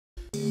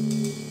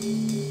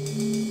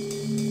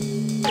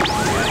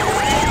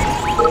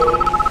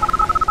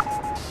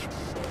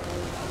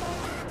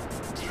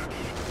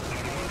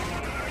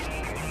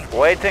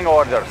Waiting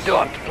orders.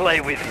 Don't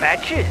play with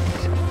matches.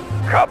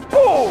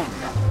 Kaboom!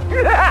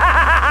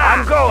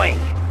 I'm going.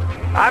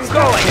 I'm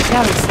going.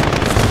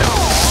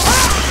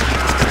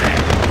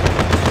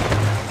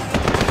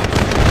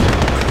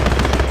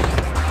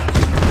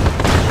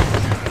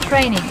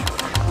 Training.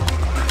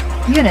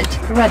 Unit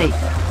ready.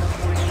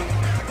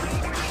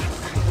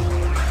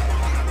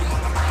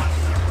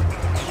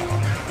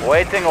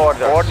 Waiting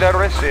orders. Order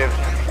received.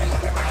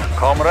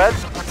 Comrade.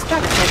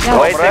 Structure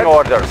Waiting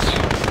orders.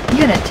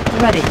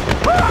 Unit ready.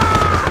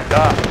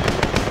 Da.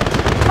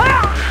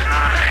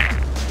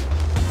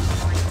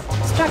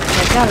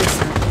 Structure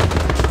garrison.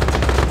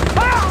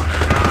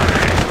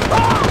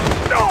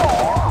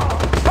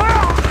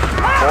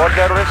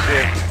 Order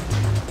received.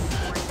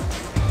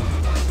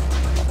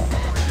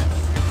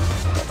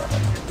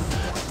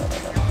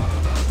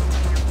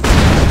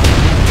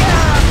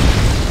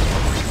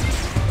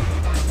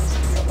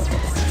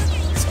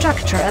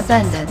 Structure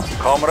abandoned.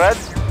 Comrade.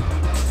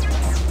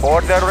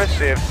 Order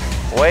received.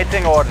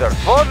 Waiting orders.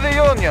 For the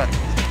Union.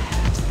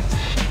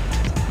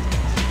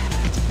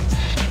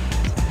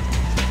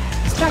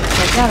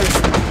 Structure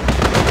garrison.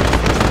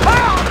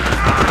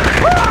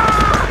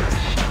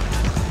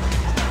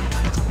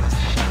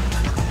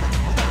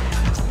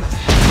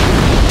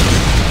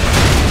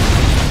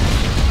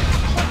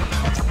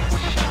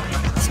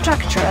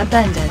 Structure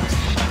abandoned.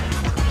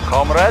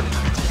 Comrade.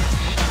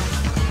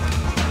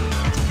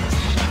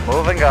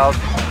 Moving out.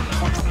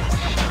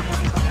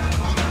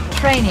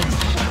 Training.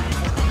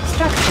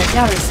 Structure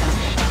garrison.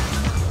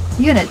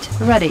 Unit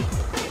ready.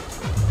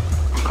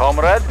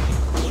 Comrade.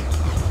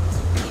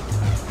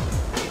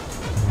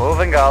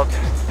 Moving out.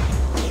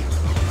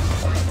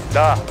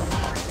 Da.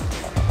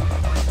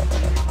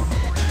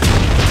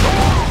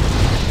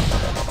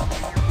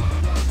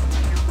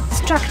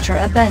 Structure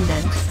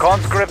abandoned.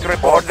 Conscript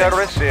report. Order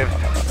received.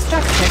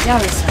 Structure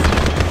garrison.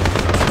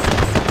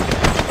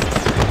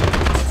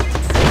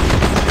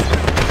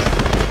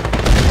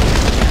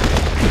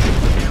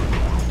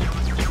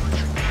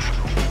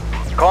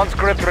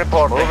 Conscript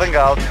report. Moving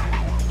out.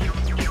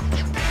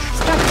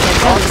 Structure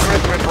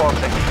Conscript garrison.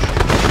 reporting.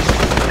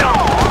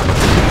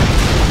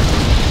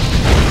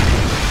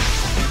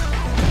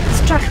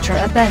 Structure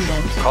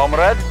abandoned.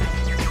 Comrade.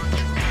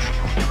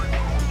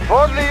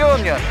 For the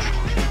Union.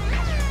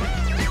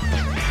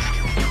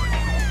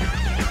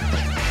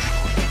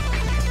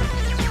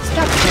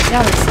 Structure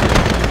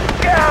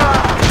garrison.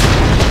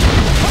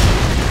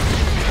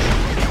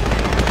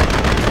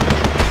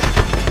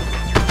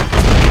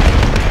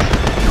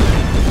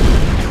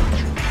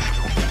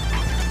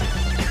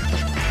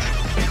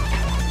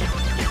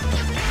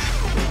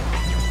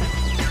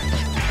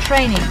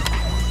 Training.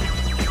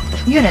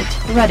 Unit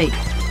ready.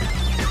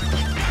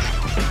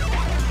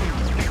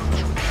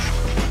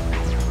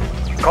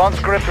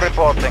 Conscript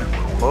reporting.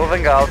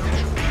 Moving out.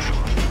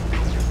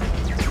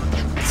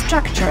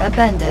 Structure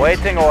abandoned.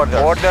 Waiting order.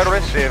 Order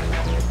received.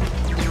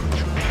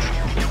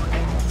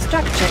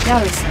 Structure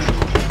garrison.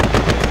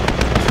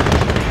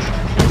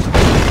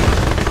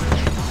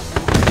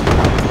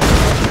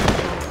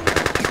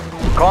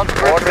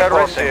 Conscript order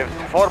received.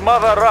 For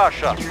Mother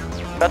Russia.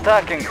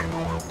 Attacking.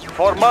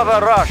 For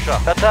Mother Russia.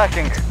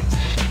 Attacking.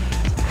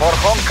 For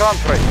home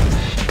country.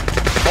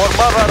 For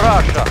Mother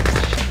Russia.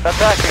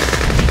 Attacking.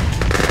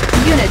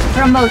 Unit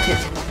promoted.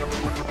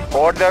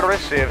 Order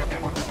received.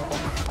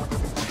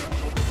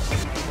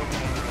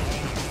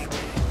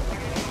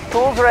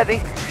 Tools ready.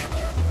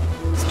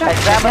 Structure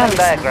Examining garrison.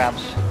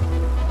 diagrams.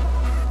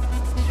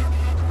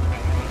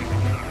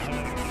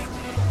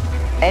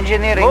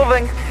 Engineering.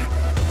 Moving.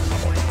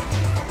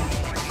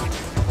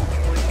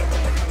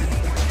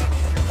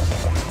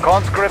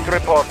 Conscript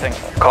reporting.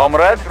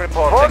 Comrade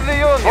reporting. For the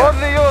Union. For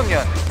the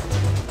Union.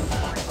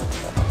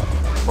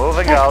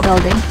 Moving Tech out.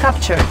 building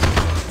captured.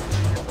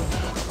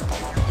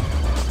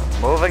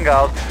 Moving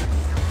out.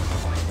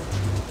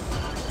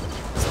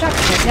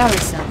 Structure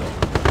garrison.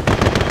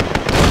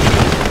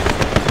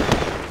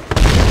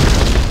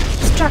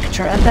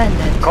 Structure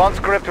abandoned.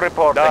 Conscript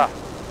reporting. Da.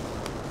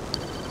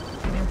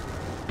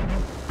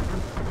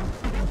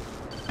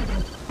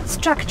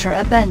 Structure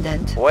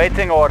abandoned.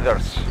 Waiting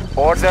orders.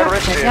 Order Structure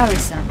received.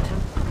 garrisoned.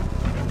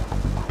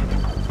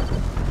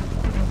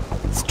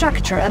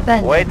 Structure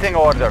abandoned. Waiting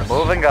orders.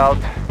 Moving out.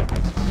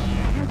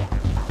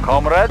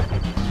 Comrade.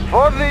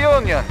 For the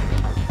Union.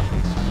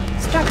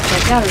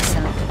 Structure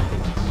garrisoned.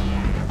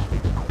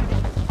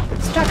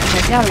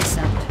 Structure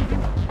garrisoned.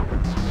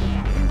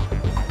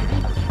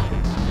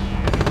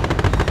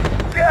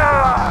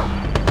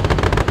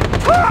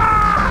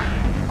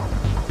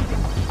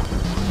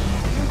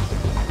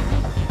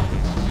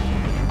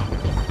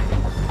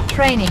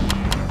 Training.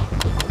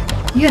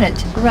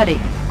 Unit ready.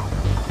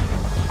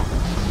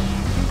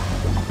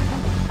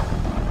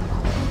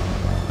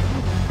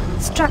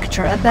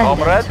 Structure abandoned.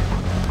 Comrade.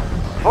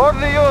 For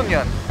the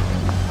Union.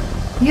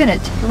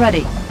 Unit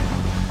ready.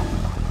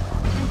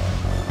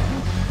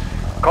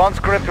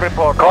 Conscript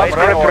report.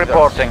 Conscript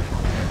reporting.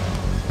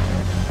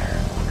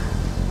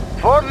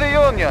 For the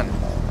Union.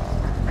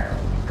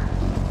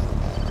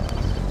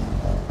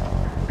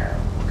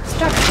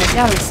 Structure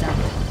garrison.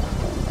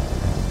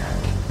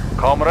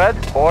 Comrade,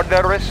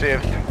 order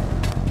received.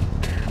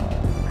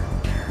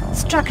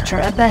 Structure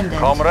abandoned.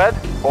 Comrade,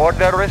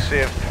 order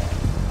received.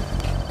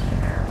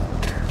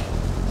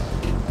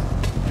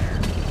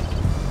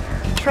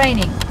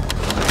 Training.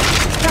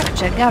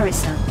 Structure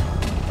garrison.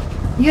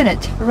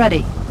 Unit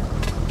ready.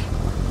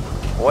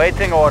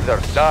 Waiting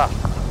orders. Da.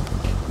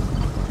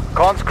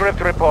 Conscript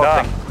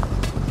reporting.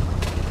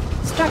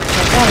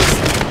 Structure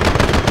garrison.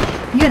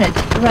 Unit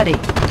ready.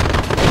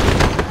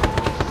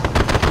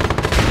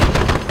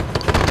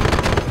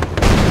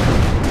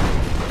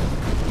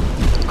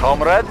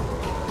 Comrade.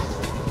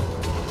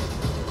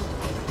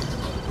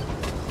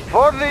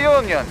 For the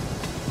Union.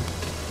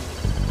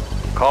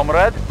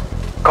 Comrade.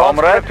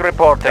 Comrade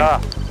reporting.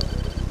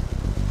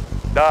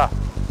 Da.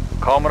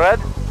 Comrade.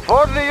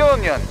 For the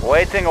Union.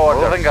 Waiting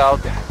orders. Moving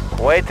out.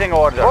 Waiting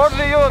orders. For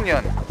the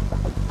Union.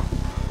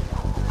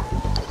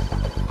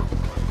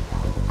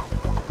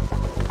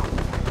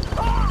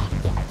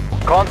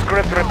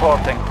 Conscript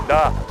reporting.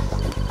 Da.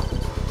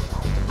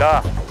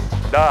 Da.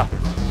 Da.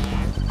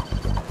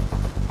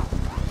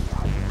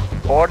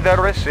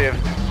 Order received.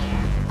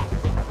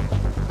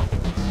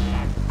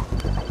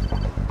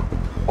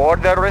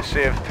 Order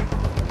received.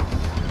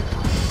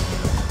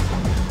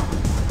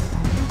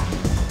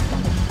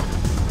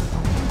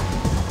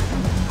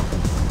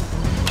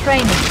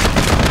 Training.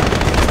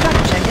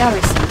 Structure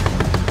garrison.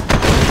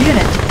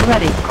 Unit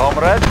ready.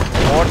 Comrade,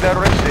 order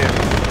received.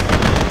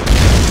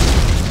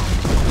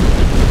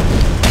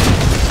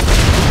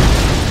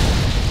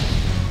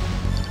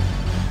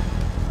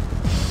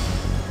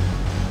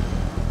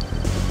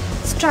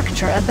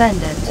 Structure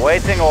abandoned.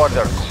 Waiting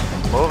orders.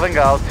 Moving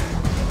out.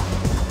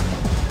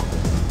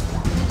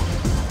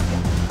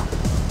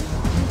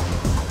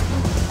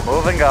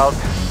 Moving out.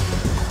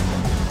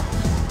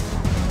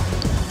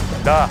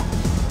 Da.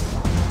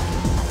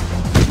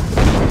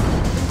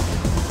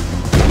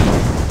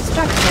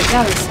 Structure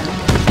garrison.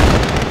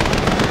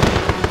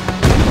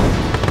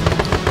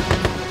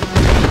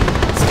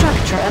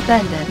 Structure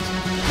abandoned.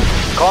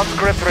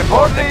 Conscript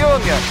report the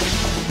Union.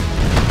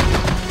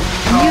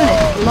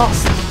 Unit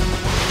lost.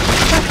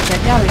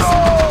 Structure garrison.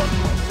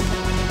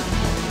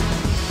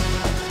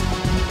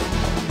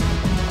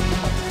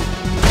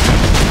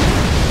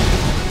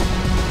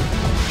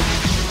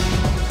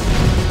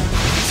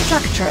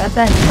 Structure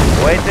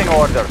abandoned. Waiting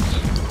orders.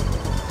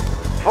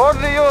 For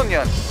the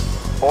Union.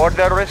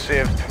 Order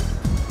received.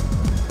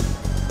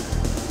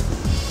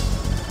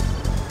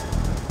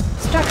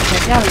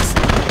 Structure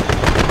garrison.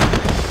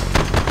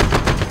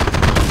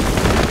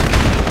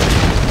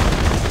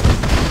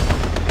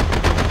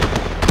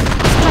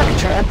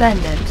 Structure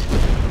abandoned.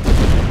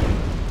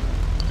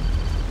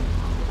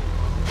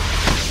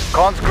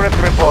 Conscript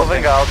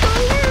reporting out.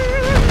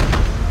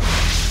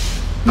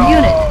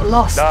 Unit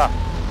lost. Da.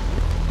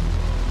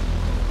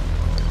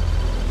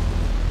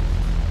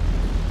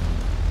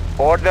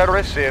 Order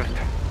received.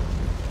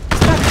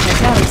 Structure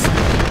garrison.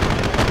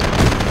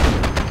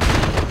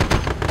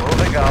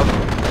 Moving out.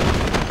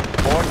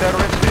 Order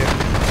received.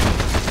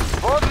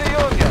 For the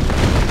Union.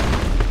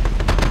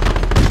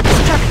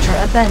 Structure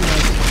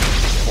abandoned.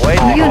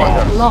 Waiting Unit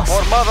orders. lost.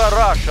 For Mother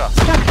Russia.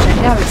 Structure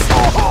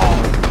garrison.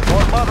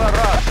 For Mother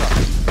Russia.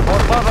 For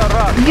Mother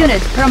Russia.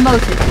 Unit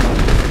promoted.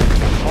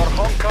 For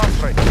home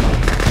country.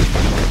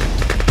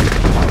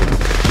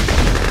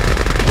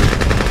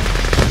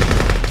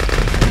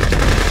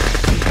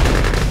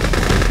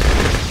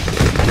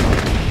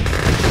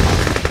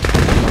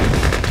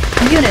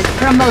 Unit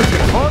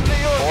promoted. For the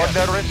Union.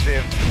 Order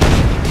received.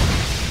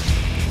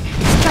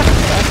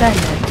 Structure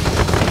abandoned.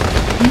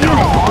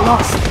 Unit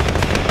lost.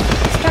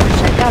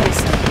 Structure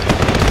garrison.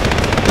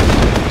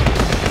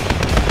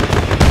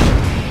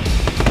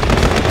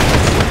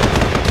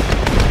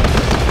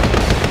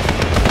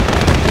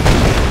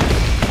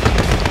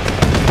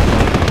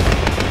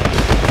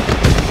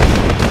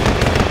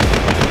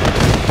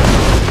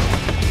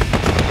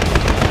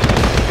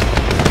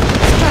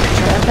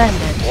 Structure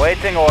abandoned.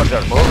 Waiting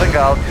order. Moving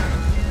out.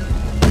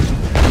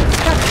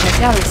 Structure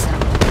garrison.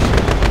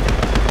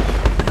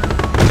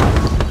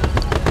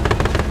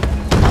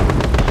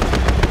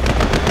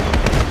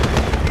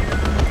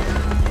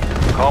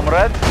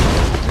 Comrade.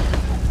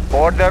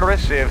 Order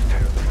received.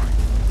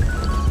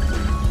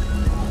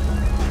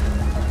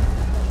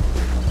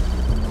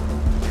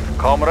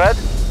 Comrade.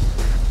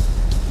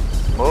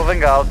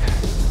 Moving out.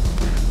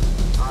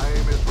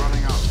 Time is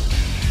running out.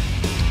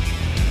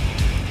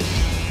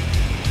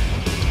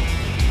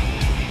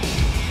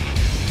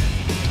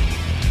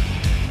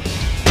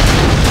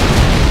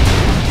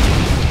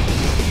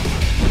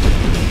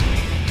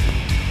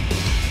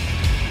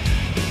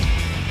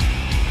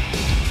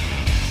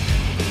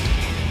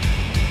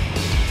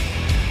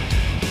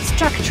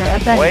 Structure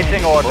abandoned.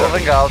 Waiting order.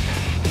 Moving out.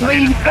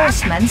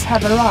 Reinforcements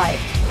have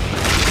arrived.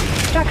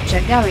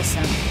 Structure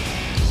garrison.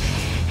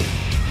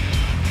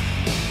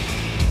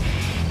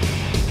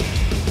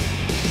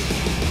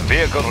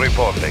 Vehicle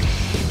reporting.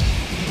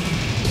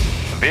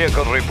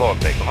 Vehicle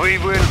reporting. We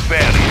will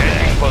bury it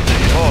in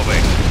position.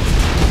 Moving.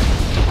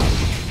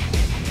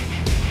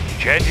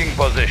 Changing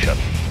position.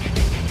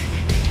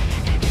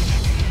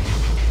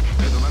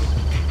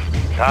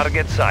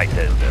 Target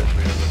sighted.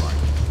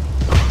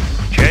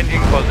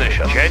 Changing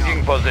position.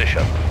 Changing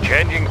position.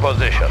 Changing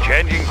position.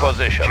 Changing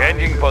position.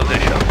 Changing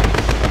position.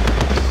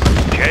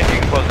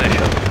 Changing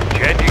position.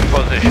 Changing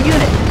position.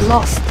 Unit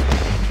lost.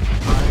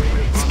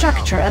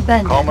 Structure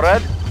abandoned.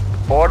 Comrade,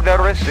 order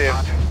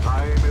received.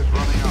 Time is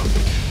running out.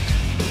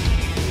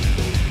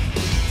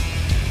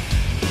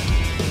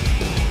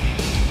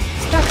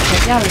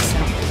 Structure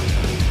garrison.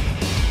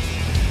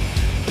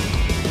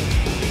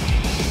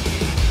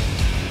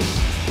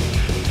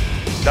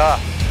 Da.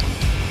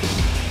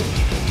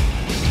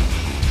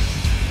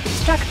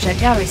 Structure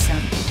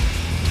garrison.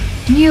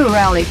 New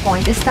rally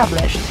point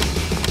established.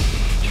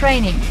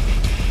 Training.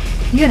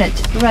 Unit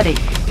ready.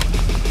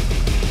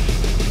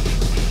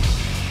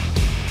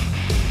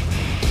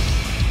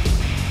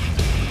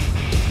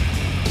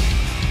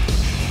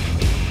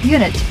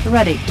 Unit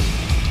ready.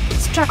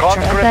 Structure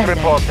Conscript abandoned.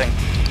 reporting.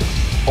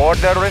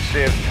 Order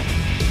received.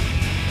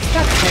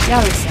 Structure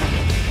garrison.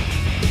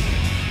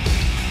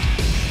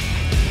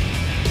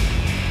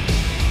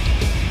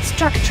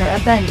 Structure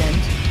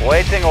abandoned.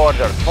 Waiting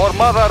orders for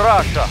Mother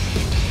Russia.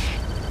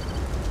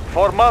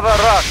 For Mother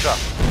Russia.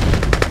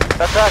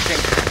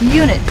 Attacking.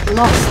 Unit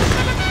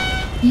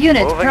lost.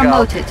 Unit Moving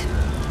promoted.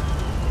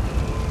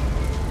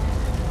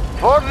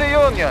 For the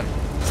Union.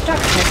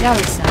 Structure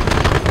garrison.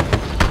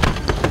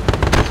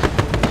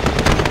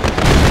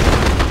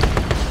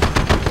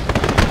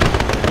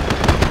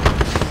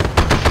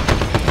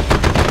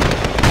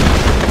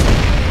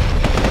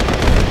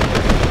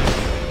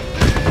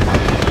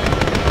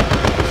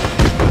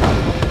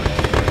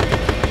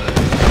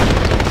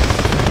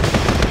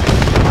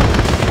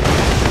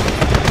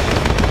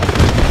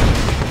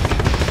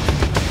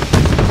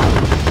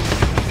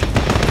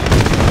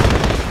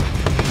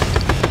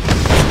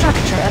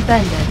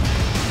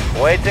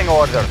 Abandoned. Waiting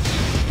orders.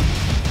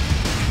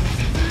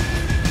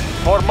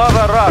 For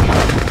Mother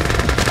Russia.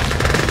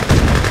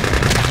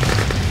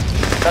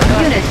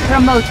 Unit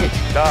promoted.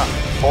 Da.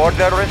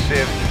 Order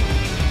received.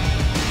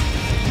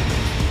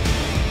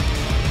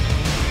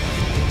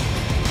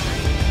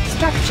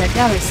 Structure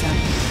garrison.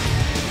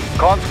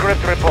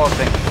 Conscript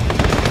reporting.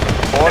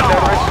 Order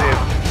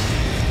received.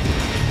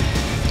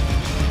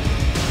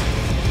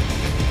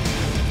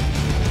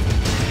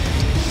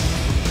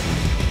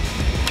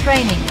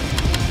 Training.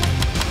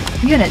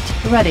 Unit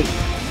ready.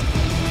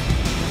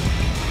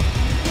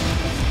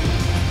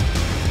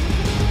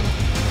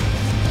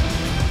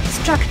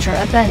 Structure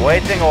abandoned.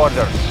 Waiting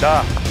orders.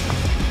 Da.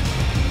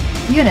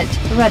 Unit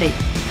ready.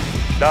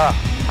 Da.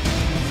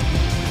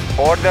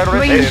 Order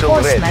received.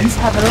 Reinforcements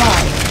have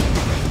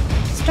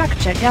arrived.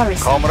 Structure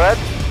garrison. Comrade,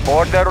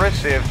 order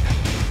received.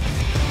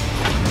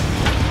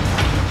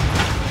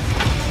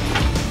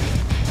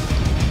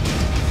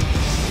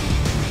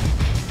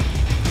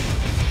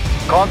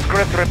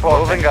 Conscript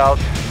report. Moving out.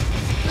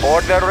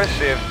 Order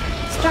received.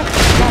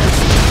 Structure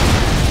garrison.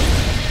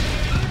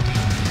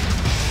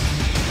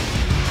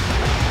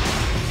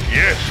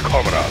 Yes,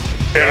 comrade.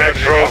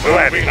 Electrodes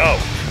moving out.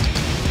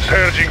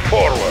 Surging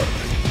forward.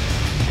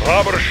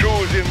 Rubber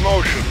shoes in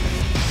motion.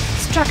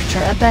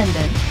 Structure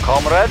abandoned.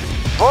 Comrade,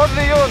 for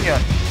the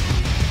Union.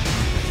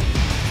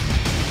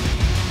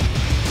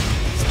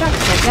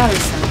 Structure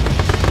garrison.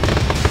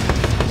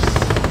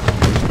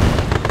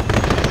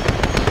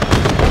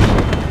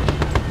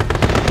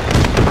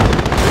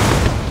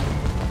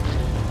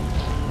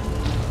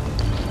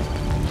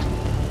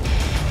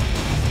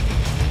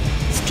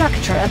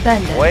 Structure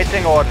abandoned.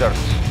 Waiting orders.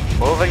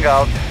 Moving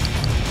out.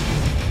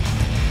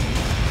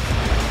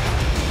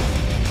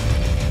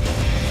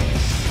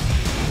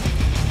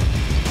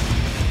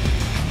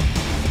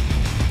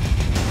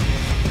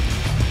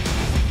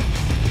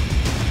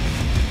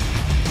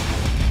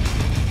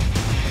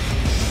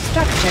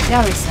 Structure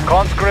garrison.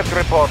 Conscript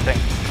reporting.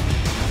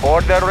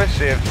 Order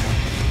received.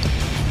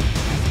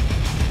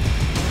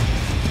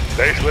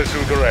 Stationless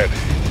suit ready.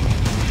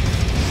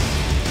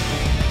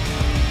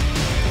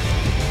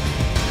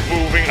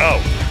 Moving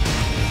out.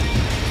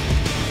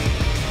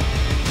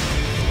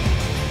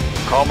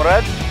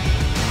 Comrade,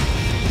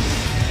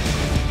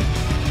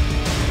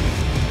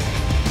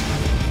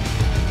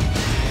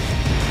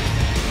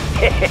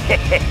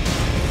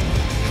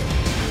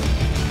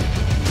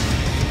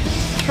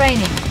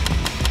 Training.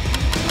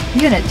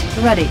 Unit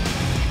ready.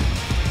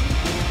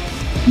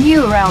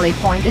 New rally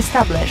point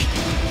established.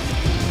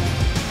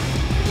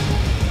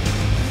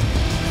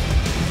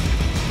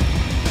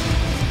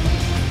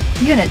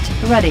 Unit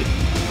ready.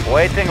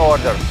 waiting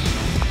orders.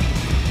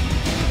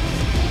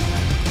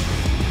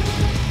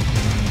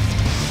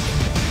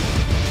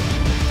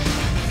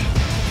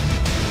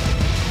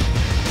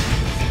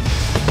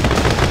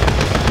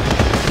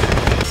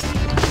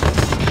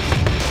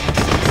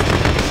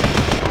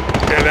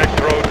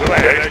 Electrode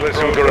ready.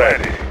 Suit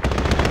ready.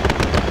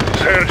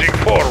 Surging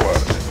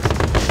forward.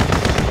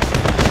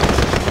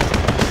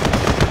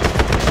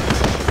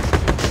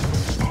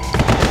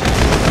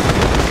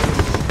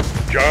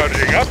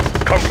 Charging up.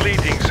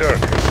 Completing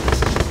circuit.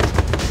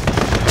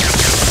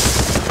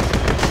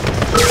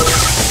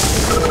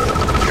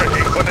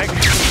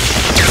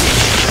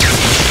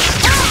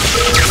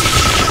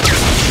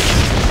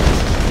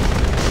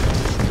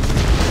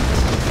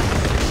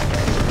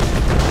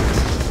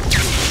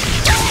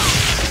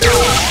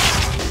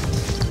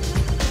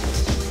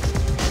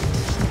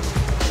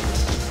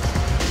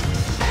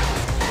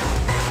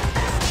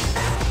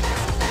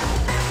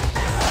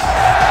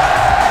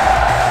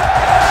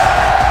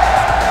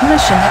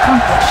 Mission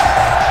accomplished.